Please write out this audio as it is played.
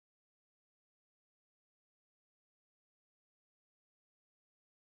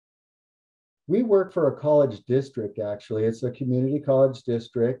We work for a college district, actually. It's a community college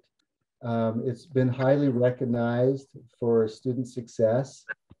district. It's been highly recognized for student success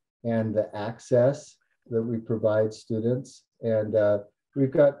and the access that we provide students. And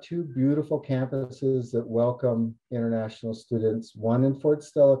we've got two beautiful campuses that welcome international students, one in Fort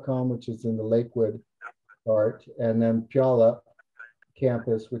Stelicom, which is in the Lakewood part, and then Puyallup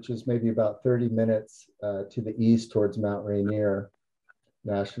campus, which is maybe about 30 minutes to the east towards Mount Rainier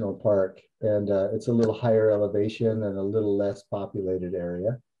National Park. And it's a little higher elevation and a little less populated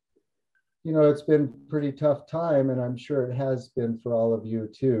area. You know, it's been a pretty tough time, and I'm sure it has been for all of you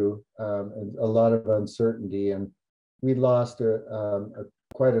too, and a lot of uncertainty. And we lost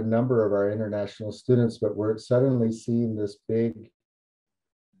quite a number of our international students, but we're suddenly seeing this big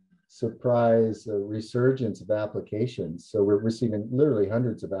surprise resurgence of applications. So we're receiving literally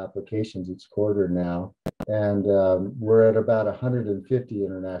hundreds of applications each quarter now. And we're at about 150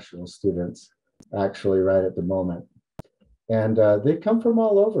 international students actually right at the moment. And they come from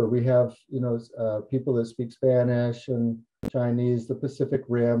all over. We have, you know, people that speak Spanish and Chinese, the Pacific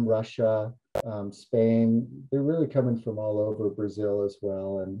Rim, Russia, Spain. They're really coming from all over, Brazil as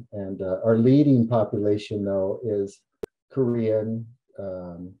well. And our leading population, though, is Korean,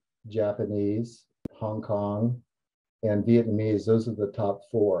 Japanese, Hong Kong, and Vietnamese. Those are the top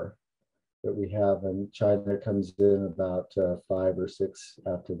four that we have, and China comes in about 5 or 6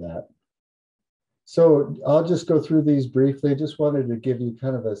 after that. So I'll just go through these briefly. Just wanted to give you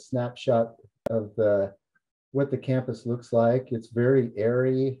kind of a snapshot of what the campus looks like. It's very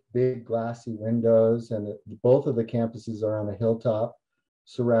airy, big glassy windows, and both of the campuses are on a hilltop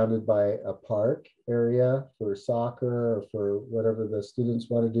surrounded by a park area for soccer or for whatever the students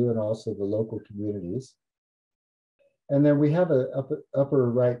want to do, and also the local communities. And then we have a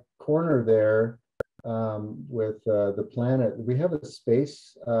upper right corner there with the planet. We have a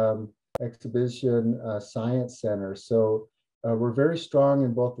space exhibition science center. So we're very strong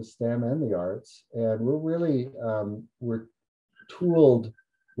in both the STEM and the arts, and we're really we're tooled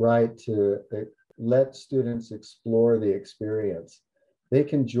right to let students explore the experience. They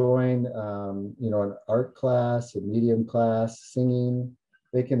can join, you know, an art class, a medium class, singing.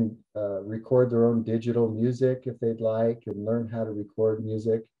 They can record their own digital music if they'd like, and learn how to record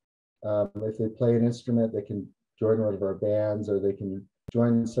music. If they play an instrument, they can join one of our bands, or they can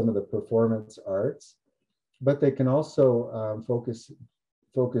join some of the performance arts. But they can also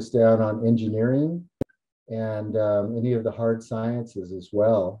focus down on engineering and any of the hard sciences as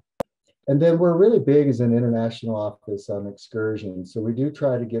well. And then we're really big as an international office on excursions. So we do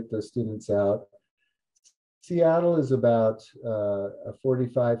try to get the students out. Seattle is about a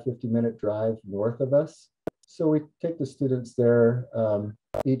 45, 50-minute drive north of us. So we take the students there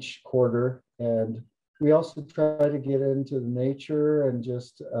each quarter. And we also try to get into the nature and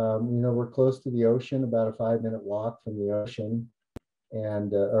just, you know, we're close to the ocean, about a 5-minute walk from the ocean,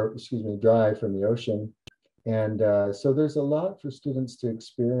 and, or excuse me, drive from the ocean. And so there's a lot for students to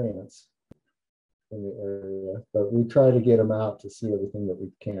experience in the area, but we try to get them out to see everything that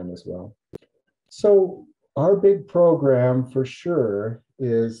we can as well. So our big program for sure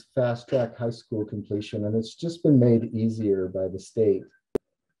is fast track high school completion, and it's just been made easier by the state.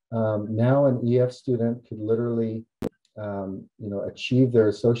 Now an EF student could literally, you know, achieve their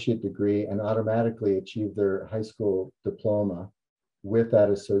associate degree and automatically achieve their high school diploma with that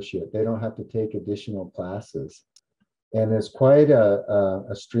associate. They don't have to take additional classes. And it's quite a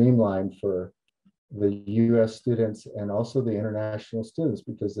streamline for the US students and also the international students,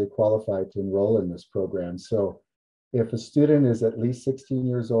 because they qualify to enroll in this program. So if a student is at least 16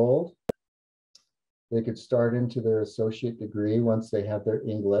 years old, they could start into their associate degree once they have their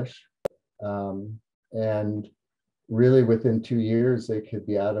English. And really within 2 years, they could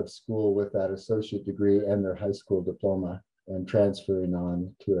be out of school with that associate degree and their high school diploma and transferring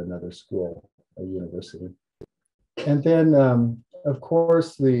on to another school, a university. And then, of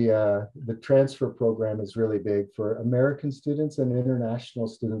course, the transfer program is really big for American students, and international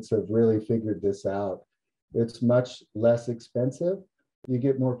students have really figured this out. It's much less expensive. You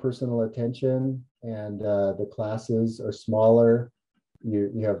get more personal attention, and the classes are smaller.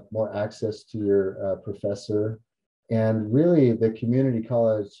 You have more access to your professor. And really, the community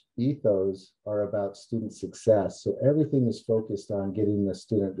college ethos are about student success. So everything is focused on getting the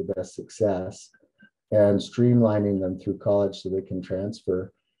student the best success and streamlining them through college so they can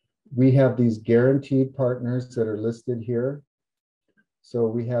transfer. We have these guaranteed partners that are listed here. So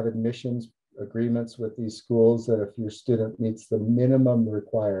we have admissions agreements with these schools that if your student meets the minimum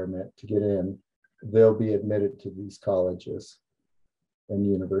requirement to get in, they'll be admitted to these colleges and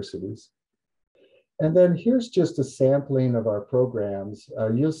universities. And then here's just a sampling of our programs.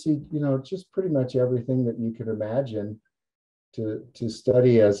 You'll see, just pretty much everything that you could imagine to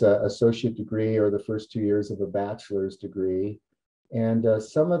study as an associate degree or the first 2 years of a bachelor's degree. And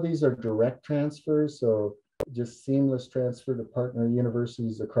some of these are direct transfers, so just seamless transfer to partner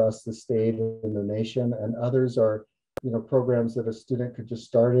universities across the state and the nation. And others are, programs that a student could just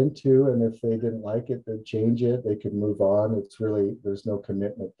start into, and if they didn't like it, they'd change it, they could move on. It's really, there's no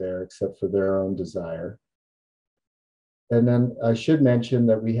commitment there except for their own desire. And then I should mention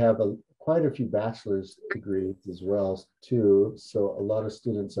that we have quite a few bachelor's degrees as well too. So a lot of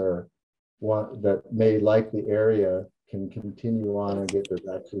students that may like the area can continue on and get their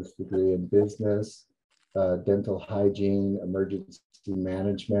bachelor's degree in business, dental hygiene, emergency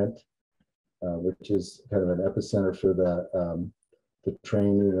management, which is kind of an epicenter for the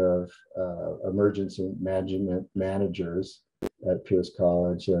training of emergency management managers at Pierce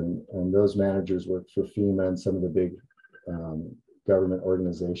College. And those managers work for FEMA and some of the big government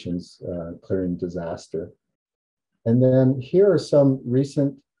organizations clearing disaster. And then here are some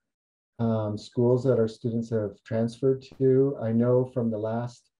recent schools that our students have transferred to. I know from the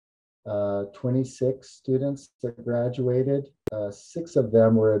last 26 students that graduated, 6 of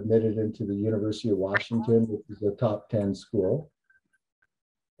them were admitted into the University of Washington, which is a top 10 school.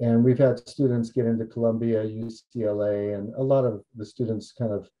 And we've had students get into Columbia, UCLA, and a lot of the students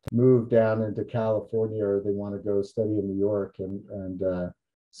kind of move down into California, or they want to go study in New York. And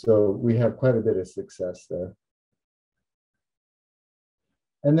so we have quite a bit of success there.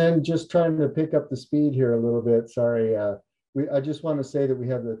 And then just trying to pick up the speed here a little bit, sorry. I just want to say that we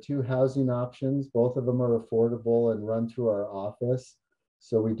have the 2 housing options. Both of them are affordable and run through our office.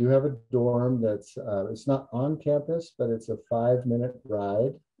 So we do have a dorm that's, it's not on campus, but it's a 5-minute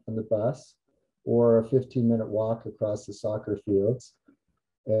ride on the bus or a 15-minute walk across the soccer fields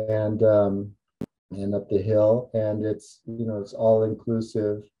and up the hill. And it's, it's all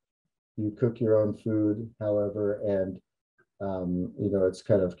inclusive. You cook your own food, however, and it's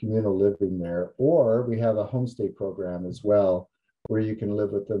kind of communal living there. Or we have a homestay program as well, where you can live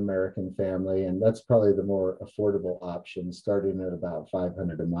with an American family, and that's probably the more affordable option, starting at about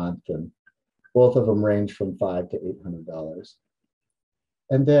 $500 a month, and both of them range from $500 to $800.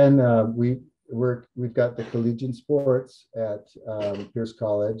 And then we've got the collegiate sports at Pierce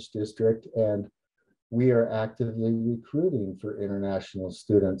College District, and we are actively recruiting for international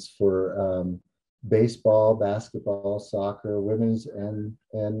students for baseball, basketball, soccer, women's and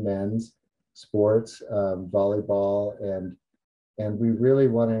men's sports, volleyball, and we really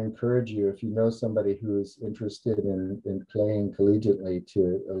want to encourage you, if you know somebody who is interested in playing collegiately,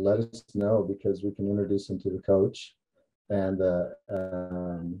 to let us know, because we can introduce them to the coach and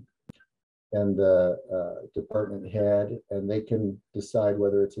the department head, and they can decide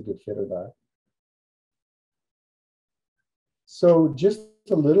whether it's a good fit or not. So just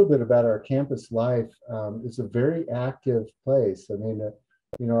a little bit about our campus life. It's a very active place. I mean,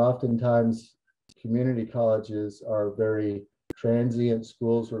 oftentimes community colleges are very transient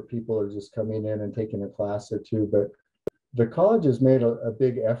schools where people are just coming in and taking a class or two, but the college has made a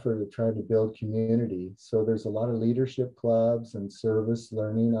big effort of trying to build community. So there's a lot of leadership clubs and service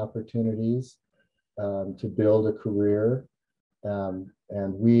learning opportunities to build a career.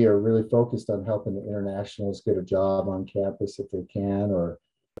 And we are really focused on helping the internationals get a job on campus if they can, or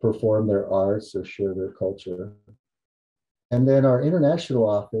perform their arts or share their culture. And then our international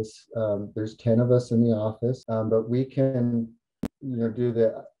office, there's 10 of us in the office, but we can, do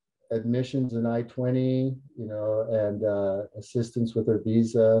the admissions in I-20, and assistance with their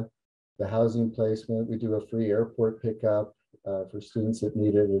visa, the housing placement. We do a free airport pickup for students that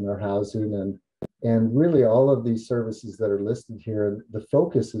need it in our housing, and really all of these services that are listed here, the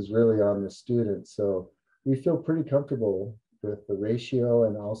focus is really on the student. So we feel pretty comfortable with the ratio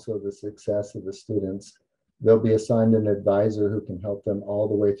and also the success of the students. They'll be assigned an advisor who can help them all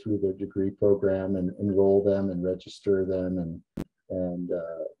the way through their degree program and enroll them and register them and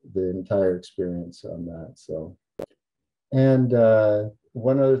the entire experience on that. So, and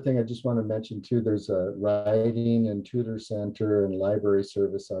one other thing I just want to mention too, there's a writing and tutor center and library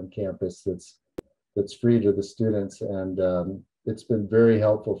service on campus that's free to the students, and it's been very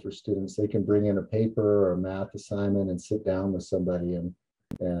helpful for students. They can bring in a paper or a math assignment and sit down with somebody, and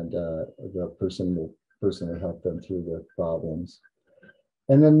the person will help them through the problems.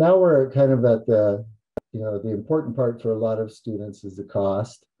 And then now we're kind of at the important part for a lot of students is the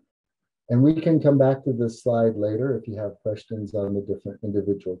cost. And we can come back to this slide later if you have questions on the different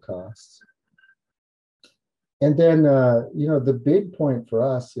individual costs. And then, the big point for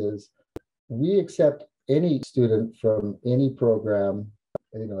us is we accept any student from any program,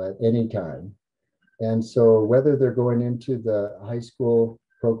 at any time. And so whether they're going into the high school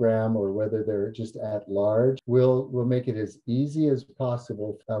program or whether they're just at large, we'll make it as easy as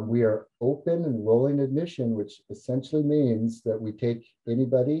possible. We are open and rolling admission, which essentially means that we take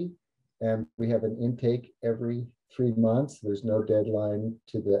anybody, and we have an intake every 3 months. There's no deadline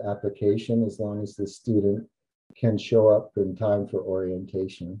to the application as long as the student can show up in time for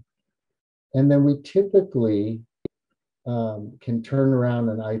orientation. And then we typically can turn around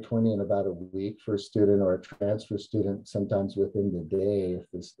an I-20 in about a week for a student, or a transfer student sometimes within the day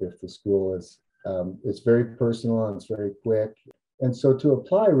if the school is, it's very personal and it's very quick. And so to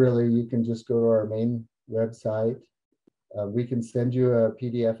apply, really, you can just go to our main website. We can send you a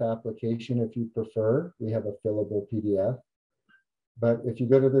PDF application if you prefer. We have a fillable PDF. But if you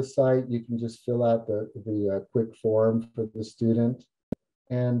go to this site, you can just fill out the quick form for the student.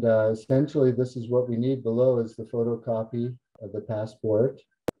 And essentially, this is what we need. Below is the photocopy of the passport.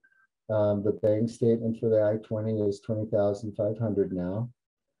 The bank statement for the I-20 is $20,500 now.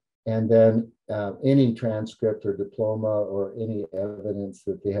 And then any transcript or diploma or any evidence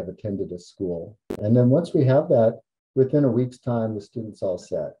that they have attended a school. And then once we have that, within a week's time, the student's all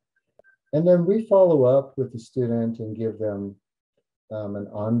set. And then we follow up with the student and give them an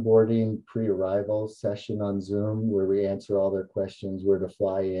onboarding pre-arrival session on Zoom where we answer all their questions, where to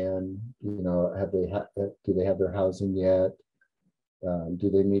fly in, do they have their housing yet? Do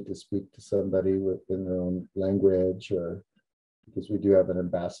they need to speak to somebody within their own language, or because we do have an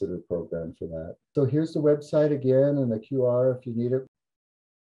ambassador program for that. So here's the website again and the QR if you need it.